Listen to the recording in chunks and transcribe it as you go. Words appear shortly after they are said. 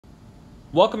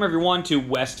Welcome everyone to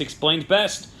West Explained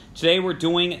Best. Today we're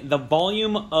doing the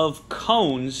volume of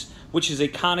cones, which is a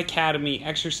Khan Academy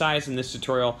exercise in this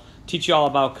tutorial. Teach you all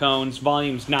about cones.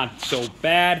 Volume's not so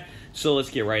bad, so let's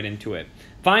get right into it.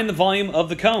 Find the volume of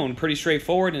the cone. Pretty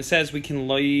straightforward, and it says we can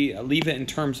leave it in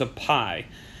terms of pi.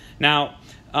 Now,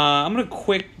 I'm going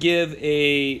to give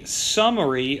a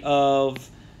summary of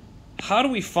how do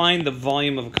we find the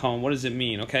volume of a cone. What does it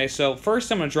mean? Okay, so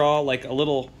first I'm going to draw like a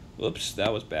little, oops,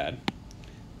 that was bad.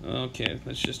 Okay,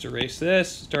 let's just erase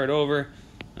this, start over.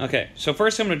 Okay, so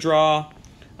first I'm going to draw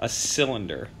a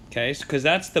cylinder, okay, because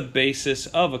that's the basis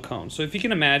of a cone. So if you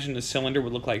can imagine a cylinder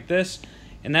would look like this,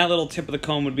 and that little tip of the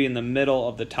cone would be in the middle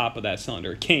of the top of that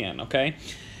cylinder. It can, okay?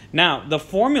 Now, the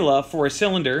formula for a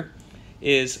cylinder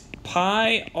is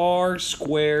pi r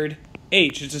squared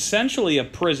h. It's essentially a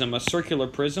prism, a circular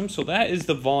prism, so that is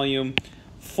the volume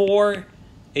for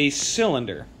a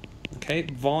cylinder, okay?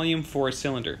 Volume for a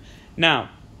cylinder. Now,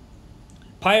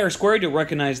 pi r squared, you'll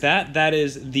recognize that. That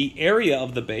is the area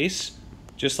of the base,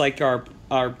 just like our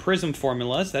prism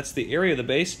formulas. That's the area of the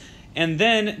base. And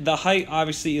then the height,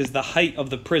 obviously, is the height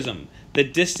of the prism, the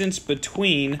distance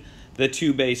between the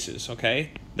two bases,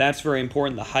 okay? That's very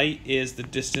important. The height is the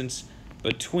distance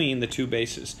between the two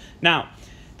bases. Now,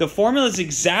 the formula is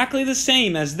exactly the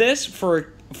same as this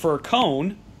for a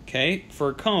cone, okay, for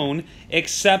a cone,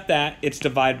 except that it's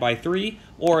divided by 3,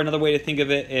 or another way to think of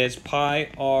it is pi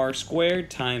r squared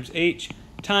times h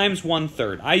times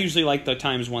 1/3. I usually like the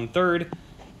times 1/3,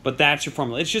 but that's your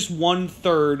formula. It's just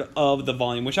 1/3 of the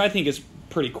volume, which I think is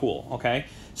pretty cool, okay?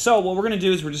 So what we're going to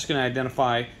do is we're just going to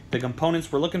identify the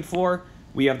components we're looking for.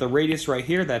 We have the radius right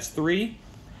here, that's 3.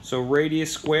 So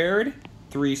radius squared,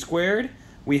 3 squared.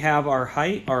 We have our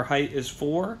height is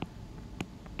 4.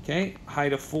 Okay,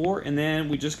 height of 4, and then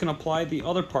we just can apply the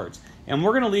other parts. And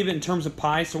we're going to leave it in terms of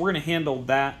pi, so we're going to handle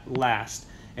that last.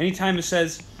 Anytime it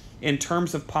says in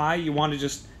terms of pi, you want to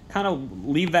just kind of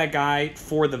leave that guy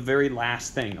for the very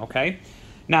last thing, okay?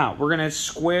 Now, we're going to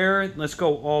square, let's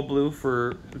go all blue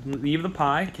for leave the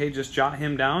pi, okay, just jot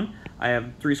him down. I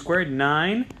have 3 squared,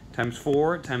 9 times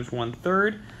 4 times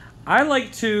 1/3. I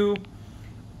like to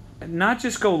not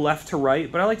just go left to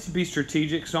right, but I like to be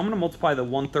strategic, so I'm going to multiply the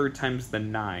 1/3 times the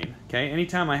 9, okay?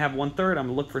 Anytime I have 1/3, I'm going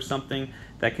to look for something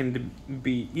that can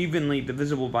be evenly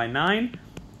divisible by 9,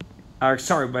 or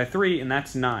sorry, by 3, and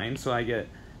that's 9, so I get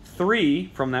 3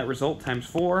 from that result times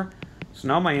 4, so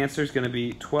now my answer is going to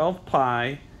be 12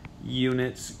 pi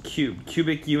units cubed,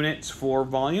 cubic units for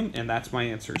volume, and that's my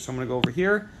answer. So I'm going to go over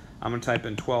here, I'm going to type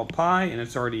in 12 pi, and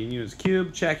it's already in units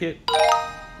cubed, check it,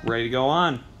 ready to go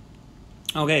on.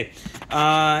 Okay,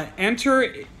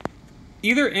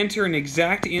 either enter an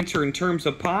exact answer in terms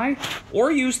of pi,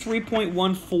 or use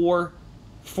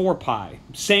 3.144 pi.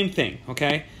 Same thing,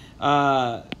 okay?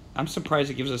 I'm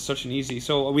surprised it gives us such an easy.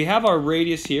 So we have our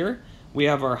radius here, we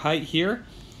have our height here,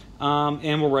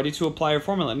 and we're ready to apply our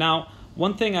formula. Now,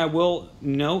 one thing I will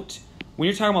note, when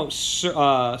you're talking about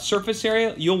surface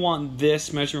area, you'll want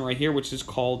this measurement right here, which is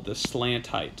called the slant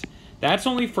height. That's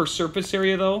only for surface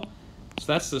area, though.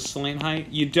 So that's the slant height.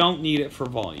 You don't need it for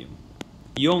volume.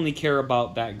 You only care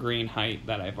about that green height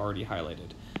that I've already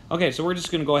highlighted. Okay, so we're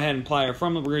just going to go ahead and apply our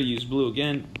formula. We're going to use blue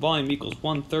again. Volume equals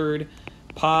 1/3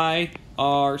 pi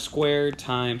r squared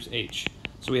times h.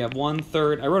 So we have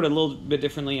 1/3. I wrote it a little bit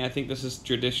differently. I think this is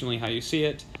traditionally how you see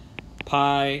it.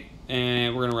 Pi,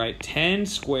 and we're going to write 10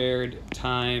 squared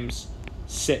times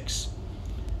 6.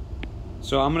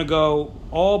 So I'm going to go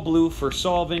all blue for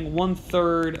solving.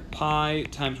 1/3 pi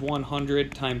times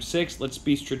 100 times 6. Let's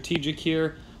be strategic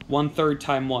here. 1/3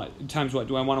 times what? Times what?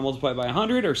 Do I want to multiply by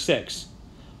 100 or 6?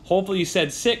 Hopefully you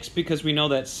said 6, because we know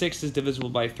that 6 is divisible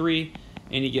by 3.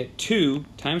 And you get 2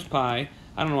 times pi.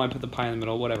 I don't know why I put the pi in the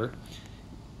middle, whatever.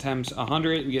 Times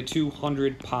 100. We get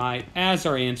 200 pi as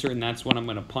our answer. And that's what I'm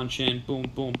going to punch in. Boom,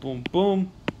 boom, boom,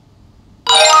 boom.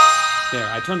 There.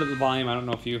 I turned up the volume. I don't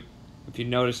know if you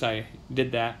notice I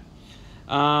did that.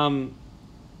 Find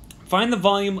the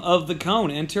volume of the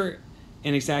cone. Enter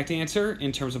an exact answer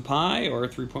in terms of pi or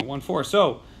 3.14.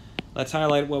 So let's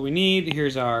highlight what we need.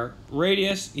 Here's our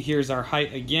radius. Here's our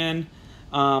height again.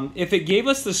 If it gave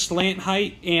us the slant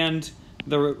height and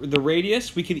the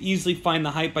radius, we could easily find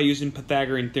the height by using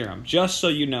Pythagorean theorem. Just so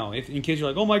you know, in case you're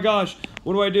like, oh my gosh,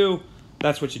 what do I do?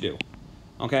 That's what you do.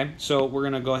 Okay, so we're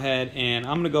going to go ahead and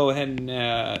I'm going to go ahead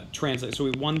and translate. So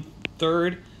we have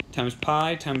 1/3 times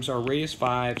pi times our radius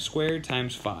 5 squared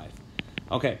times 5.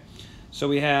 Okay, so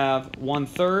we have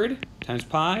 1/3 times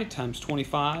pi times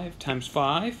 25 times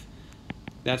 5.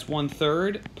 That's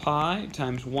 1/3 pi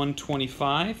times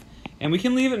 125. And we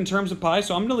can leave it in terms of pi,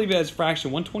 so I'm going to leave it as a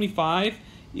fraction. 125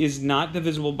 is not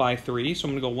divisible by 3, so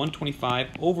I'm going to go 125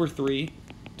 over 3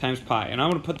 times pi. And I'm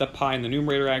going to put the pi in the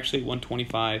numerator, actually,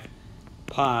 125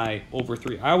 pi over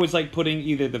 3. I always like putting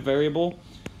either the variable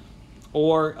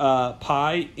or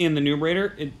pi in the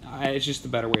numerator. It's just the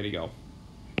better way to go.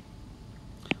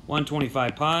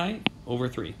 125 pi over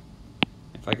 3.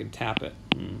 If I can tap it.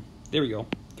 There we go,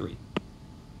 3.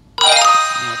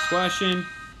 Next question,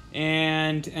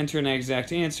 and enter an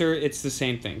exact answer. It's the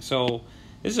same thing. So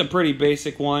this is a pretty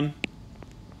basic one.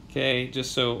 Okay,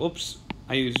 just so, oops,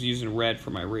 I was using red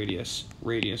for my radius.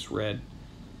 Radius red,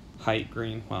 height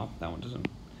green. Well, that one doesn't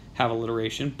have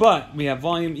alliteration. But we have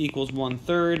volume equals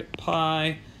 1/3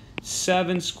 pi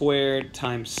 7 squared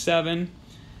times 7.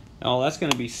 Oh, that's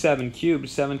going to be 7 cubed.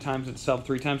 7 times itself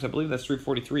 3 times. I believe that's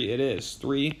 343. It is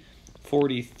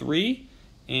 343.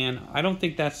 And I don't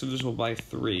think that's divisible by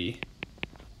 3.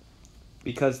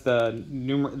 Because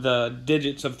the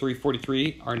digits of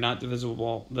 343 are not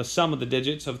divisible. The sum of the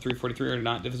digits of 343 are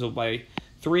not divisible by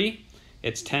 3.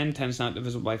 It's 10. 10 is not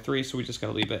divisible by 3, so we just got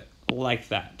to leave it like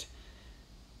that.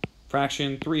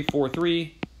 Fraction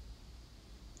 343.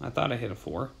 I thought I hit a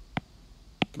 4.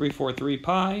 343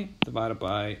 pi divided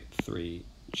by 3.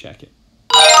 Check it.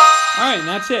 Alright, and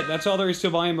that's it. That's all there is to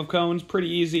volume of cones. Pretty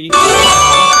easy. Check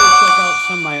out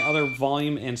some of my other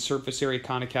volume and surface area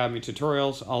Khan Academy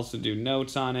tutorials. I also do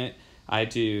notes on it. I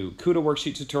do CUDA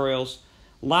worksheet tutorials.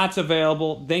 Lots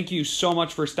available. Thank you so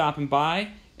much for stopping by,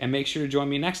 and make sure to join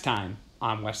me next time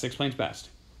on Wesley Explains Best.